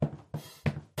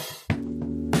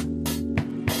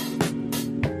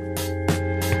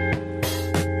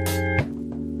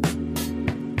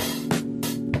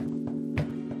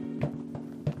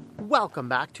Welcome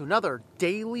back to another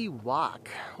Daily Walk.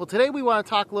 Well, today we want to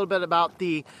talk a little bit about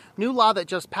the new law that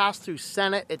just passed through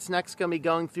Senate. It's next going to be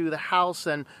going through the House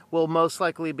and will most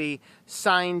likely be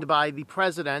signed by the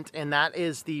president, and that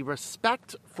is the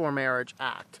Respect for Marriage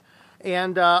Act.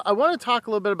 And I want to talk a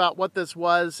little bit about what this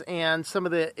was and some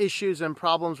of the issues and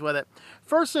problems with it.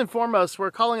 First and foremost,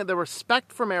 we're calling it the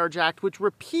Respect for Marriage Act, which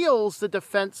repeals the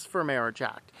Defense for Marriage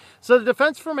Act. So the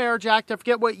Defense for Marriage Act, I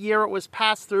forget what year it was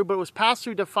passed through, but it was passed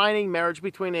through defining marriage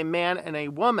between a man and a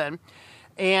woman,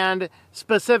 and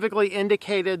specifically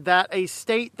indicated that a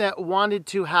state that wanted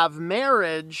to have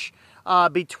marriage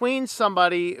between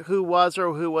somebody who was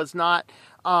or who was not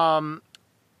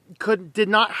did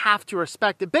not have to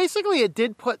respect it. Basically, it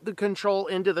did put the control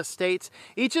into the states.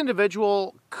 Each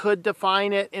individual could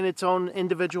define it in its own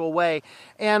individual way.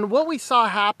 And what we saw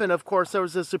happen, of course, there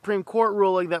was a Supreme Court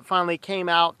ruling that finally came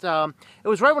out. It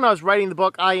was right when I was writing the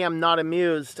book, I Am Not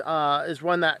Amused, is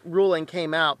when that ruling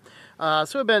came out. So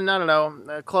it had been, I don't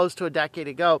know, close to a decade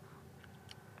ago.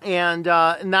 And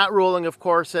in that ruling, of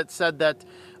course, it said that,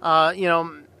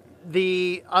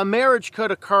 a marriage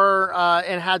could occur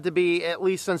and had to be at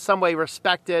least in some way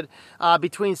respected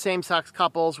between same-sex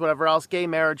couples, whatever else. Gay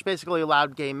marriage basically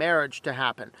allowed gay marriage to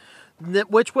happen,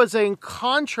 which was in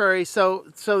contrary. So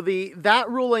that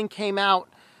ruling came out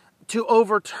to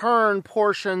overturn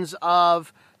portions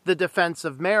of the Defense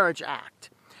of Marriage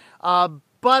Act.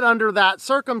 But under that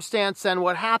circumstance, then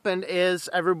what happened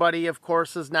is everybody, of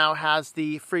course, now has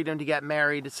the freedom to get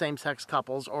married to same-sex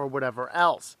couples or whatever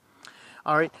else.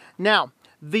 All right. Now,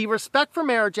 the Respect for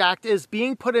Marriage Act is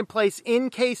being put in place in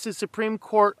case the Supreme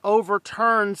Court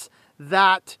overturns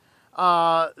that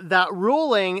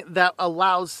ruling that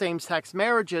allows same-sex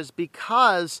marriages,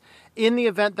 because in the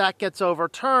event that gets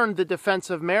overturned, the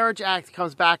Defense of Marriage Act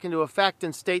comes back into effect,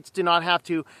 and states do not have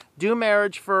to do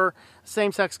marriage for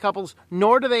same-sex couples,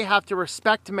 nor do they have to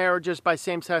respect marriages by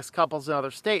same-sex couples in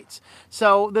other states.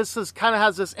 So this is kind of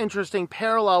has this interesting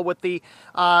parallel with the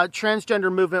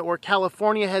transgender movement, where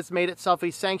California has made itself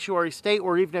a sanctuary state,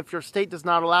 where even if your state does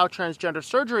not allow transgender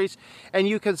surgeries and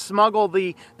you can smuggle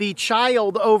the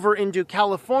child over into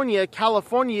California,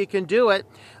 you can do it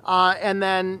and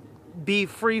then be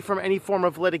free from any form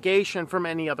of litigation from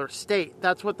any other state.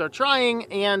 That's what they're trying,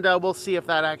 and we'll see if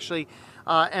that actually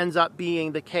ends up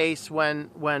being the case when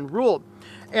ruled.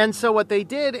 And so what they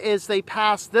did is they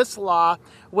passed this law,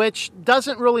 which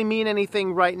doesn't really mean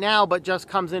anything right now, but just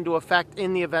comes into effect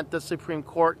in the event the Supreme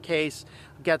Court case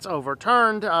gets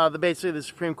overturned. Basically, the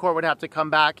Supreme Court would have to come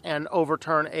back and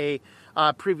overturn a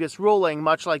previous ruling,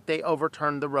 much like they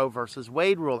overturned the Roe versus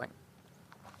Wade ruling.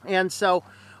 And so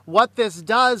what this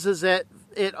does is it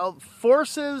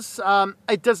forces,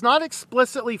 it does not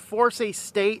explicitly force a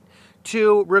state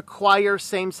to require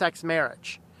same-sex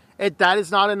marriage. That is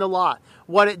not in the law.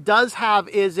 What it does have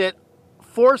is it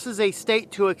forces a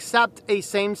state to accept a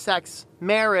same-sex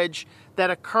marriage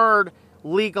that occurred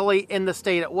legally in the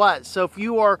state it was. So if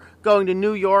you are going to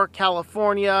New York,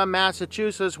 California,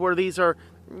 Massachusetts, where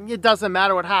it doesn't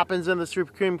matter what happens in the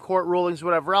Supreme Court rulings,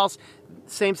 whatever else,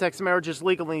 same-sex marriage is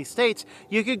legal in these states,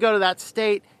 you could go to that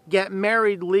state, get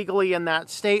married legally in that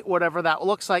state, whatever that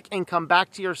looks like, and come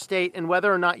back to your state, and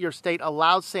whether or not your state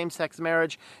allows same-sex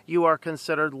marriage, you are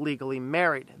considered legally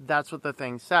married. That's what the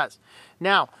thing says.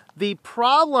 Now, the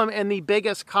problem and the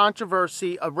biggest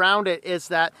controversy around it is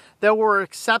that there were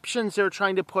exceptions they're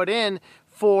trying to put in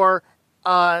for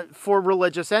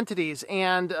religious entities.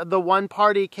 And the one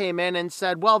party came in and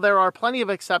said, well, there are plenty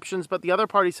of exceptions, but the other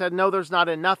party said, no, there's not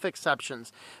enough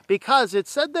exceptions, because it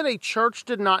said that a church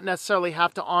did not necessarily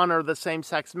have to honor the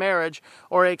same-sex marriage,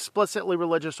 or an explicitly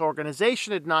religious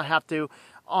organization did not have to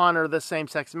honor the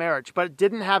same-sex marriage, but it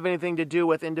didn't have anything to do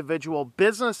with individual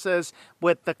businesses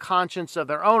with the conscience of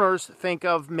their owners. Think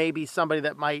of maybe somebody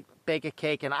that might bake a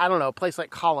cake in, I don't know, a place like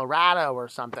Colorado or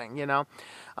something,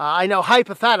 I know,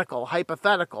 hypothetical.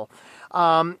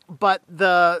 But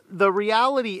the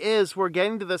reality is we're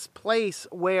getting to this place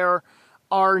where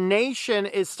our nation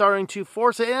is starting to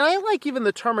force it. And I like even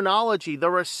the terminology,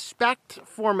 the Respect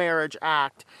for Marriage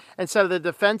Act, instead of the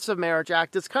Defense of Marriage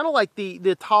Act. It's kind of like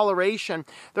the toleration.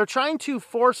 They're trying to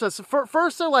force us.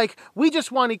 First, they're like, we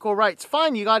just want equal rights.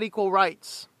 Fine, you got equal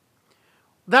rights.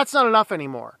 That's not enough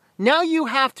anymore. Now you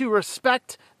have to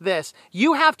respect this.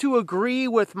 You have to agree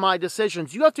with my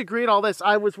decisions. You have to agree to all this.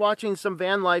 I was watching some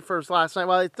van lifers last night.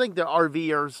 Well, I think they're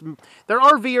RVers. They're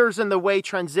RVers in the way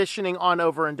transitioning on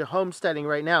over into homesteading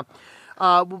right now.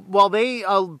 Well, they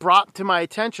brought to my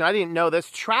attention, I didn't know this,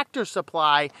 Tractor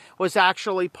Supply was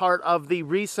actually part of the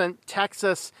recent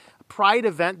Texas Pride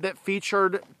event that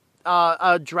featured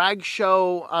a drag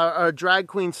show, a drag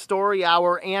queen story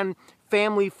hour, and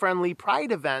family-friendly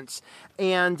pride events.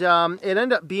 And it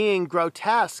ended up being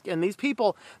grotesque. And these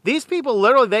people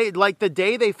literally, they, like, the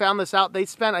day they found this out, they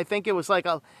spent, I think it was like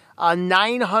a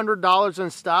 $900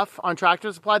 in stuff on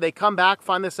Tractor Supply. They come back,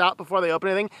 find this out before they open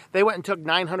anything. They went and took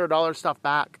 $900 stuff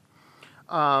back.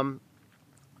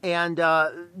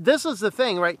 This is the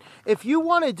thing, right? If you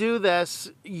want to do this,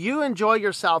 you enjoy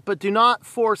yourself, but do not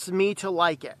force me to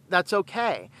like it. That's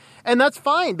okay. And that's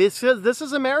fine. This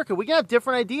is America. We can have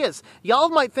different ideas. Y'all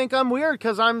might think I'm weird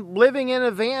because I'm living in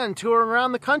a van touring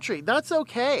around the country. That's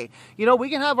okay. You know, we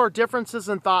can have our differences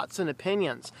in thoughts and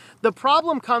opinions. The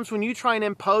problem comes when you try and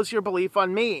impose your belief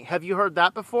on me. Have you heard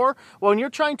that before? Well, when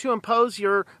you're trying to impose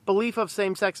your belief of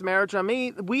same-sex marriage on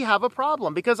me, we have a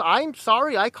problem because I'm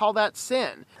sorry, I call that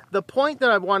sin. The point that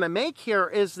I want to make here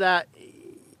is that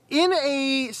in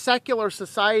a secular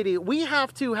society, we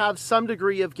have to have some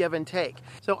degree of give and take.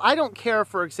 So I don't care,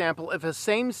 for example, if a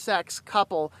same-sex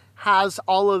couple has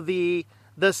all of the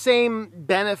same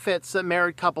benefits that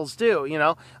married couples do, you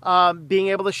know, being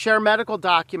able to share medical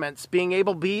documents, being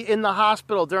able to be in the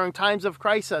hospital during times of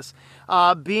crisis,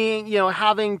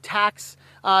 having tax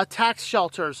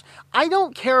shelters. I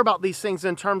don't care about these things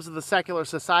in terms of the secular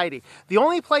society. The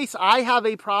only place I have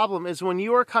a problem is when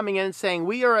you are coming in and saying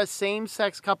we are a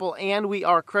same-sex couple and we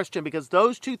are Christian, because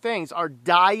those two things are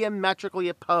diametrically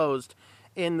opposed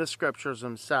in the scriptures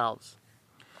themselves.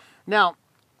 Now,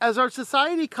 as our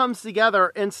society comes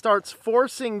together and starts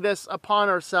forcing this upon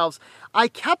ourselves, I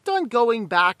kept on going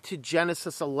back to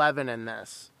Genesis 11 in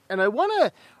this. And I want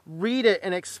to read it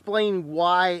and explain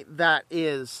why that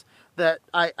is that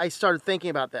I started thinking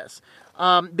about this.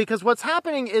 Because what's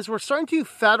happening is we're starting to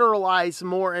federalize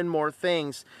more and more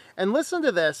things. And listen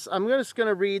to this. I'm just going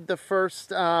to read the first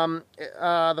 9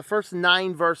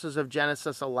 verses of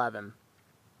Genesis 11.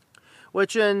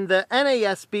 Which in the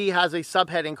NASB has a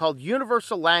subheading called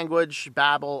Universal Language,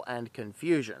 Babel, and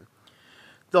Confusion.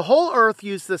 The whole earth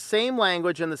used the same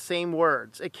language and the same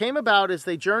words. It came about as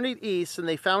they journeyed east, and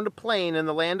they found a plain in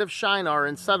the land of Shinar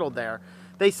and settled there.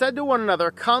 They said to one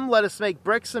another, "Come, let us make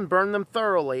bricks and burn them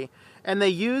thoroughly." And they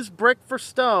used brick for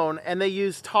stone, and they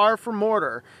used tar for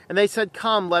mortar. And they said,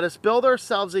 "Come, let us build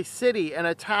ourselves a city and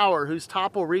a tower whose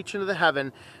top will reach into the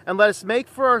heaven, and let us make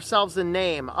for ourselves a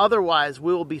name. Otherwise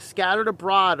we will be scattered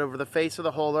abroad over the face of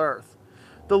the whole earth."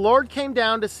 The Lord came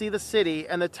down to see the city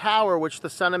and the tower which the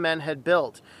Son of Man had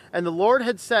built. And the Lord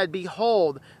had said,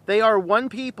 "Behold, they are one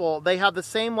people, they have the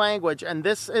same language, and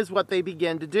this is what they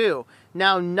begin to do.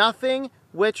 Now nothing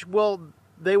which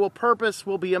they will purpose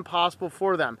will be impossible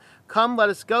for them. Come, let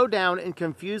us go down and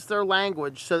confuse their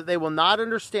language, so that they will not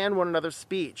understand one another's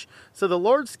speech." So the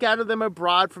Lord scattered them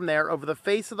abroad from there over the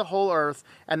face of the whole earth,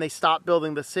 and they stopped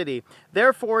building the city.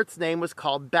 Therefore its name was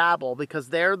called Babel, because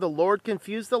there the Lord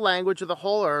confused the language of the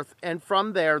whole earth, and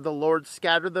from there the Lord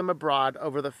scattered them abroad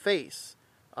over the face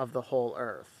of the whole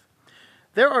earth.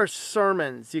 There are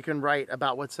sermons you can write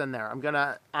about what's in there.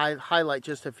 I highlight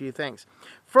just a few things.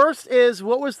 First is,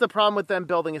 what was the problem with them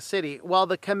building a city? Well,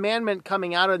 the commandment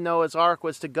coming out of Noah's Ark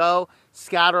was to go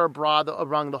scatter abroad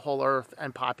among the whole earth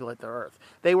and populate the earth.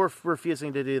 They were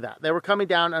refusing to do that. They were coming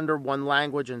down under one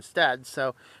language instead,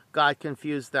 so God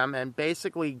confused them, and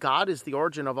basically God is the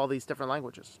origin of all these different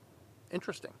languages.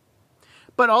 Interesting.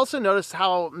 But also notice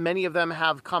how many of them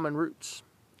have common roots.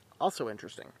 Also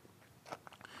interesting.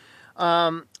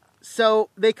 So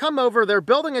they come over, they're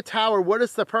building a tower. What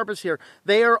is the purpose here?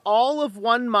 They are all of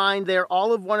one mind. They are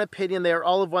all of one opinion. They are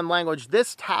all of one language.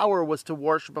 This tower was to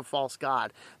worship a false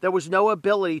god. There was no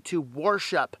ability to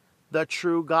worship the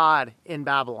true God in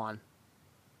Babylon.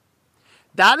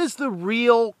 That is the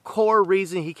real core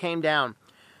reason he came down.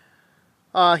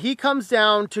 He comes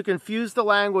down to confuse the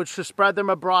language, to spread them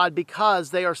abroad,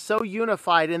 because they are so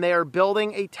unified and they are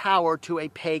building a tower to a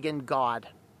pagan god.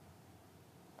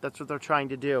 That's what they're trying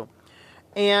to do.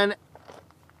 And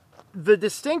the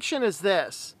distinction is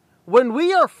this. When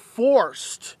we are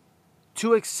forced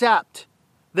to accept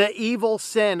the evil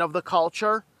sin of the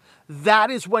culture, that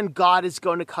is when God is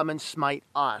going to come and smite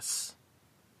us.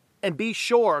 And be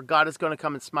sure God is going to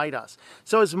come and smite us.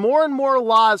 So as more and more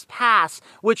laws pass,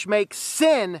 which make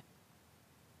sin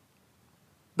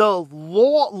the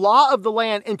law of the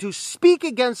land, and to speak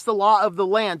against the law of the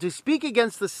land, to speak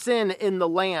against the sin in the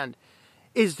land,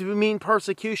 is to mean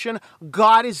persecution,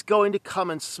 God is going to come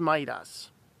and smite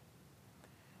us.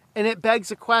 And it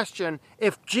begs a question,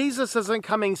 if Jesus isn't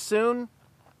coming soon,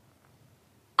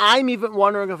 I'm even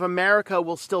wondering if America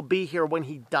will still be here when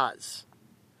he does.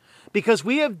 Because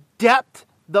we have dipped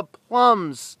the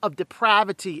plums of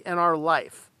depravity in our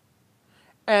life.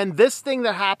 And this thing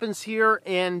that happens here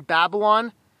in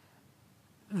Babylon,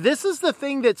 this is the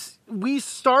thing we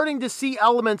starting to see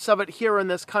elements of it here in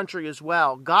this country as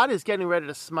well. God is getting ready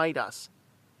to smite us.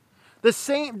 The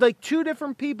same, like two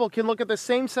different people can look at the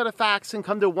same set of facts and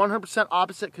come to a 100%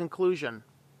 opposite conclusion.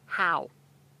 How?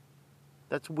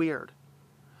 That's weird.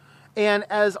 And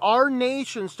as our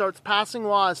nation starts passing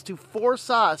laws to force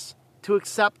us to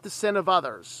accept the sin of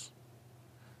others,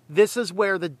 this is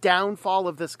where the downfall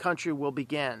of this country will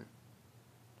begin.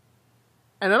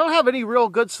 And I don't have any real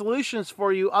good solutions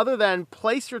for you other than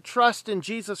place your trust in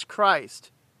Jesus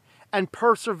Christ and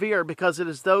persevere, because it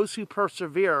is those who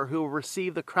persevere who will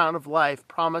receive the crown of life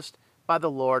promised by the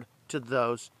Lord to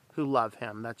those who love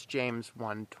him. That's James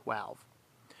 1:12.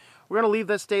 We're going to leave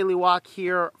this daily walk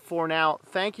here for now.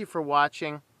 Thank you for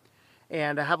watching.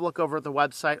 And have a look over at the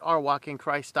website,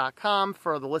 ourwalkinchrist.com,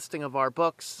 for the listing of our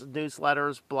books,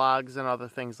 newsletters, blogs, and other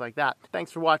things like that.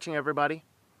 Thanks for watching, everybody.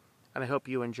 And I hope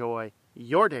you enjoy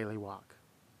your daily walk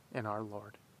in our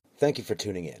Lord. Thank you for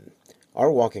tuning in. Our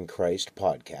Walk in Christ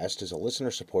podcast is a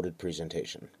listener-supported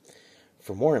presentation.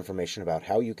 For more information about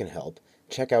how you can help,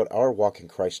 check out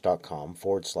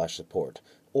ourwalkinchrist.com/support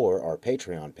or our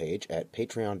Patreon page at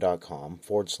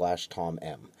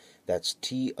patreon.com/TomM. That's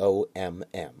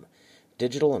TOMM.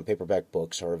 Digital and paperback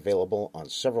books are available on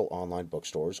several online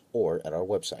bookstores or at our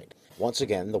website. Once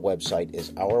again, the website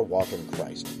is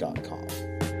ourwalkinchrist.com.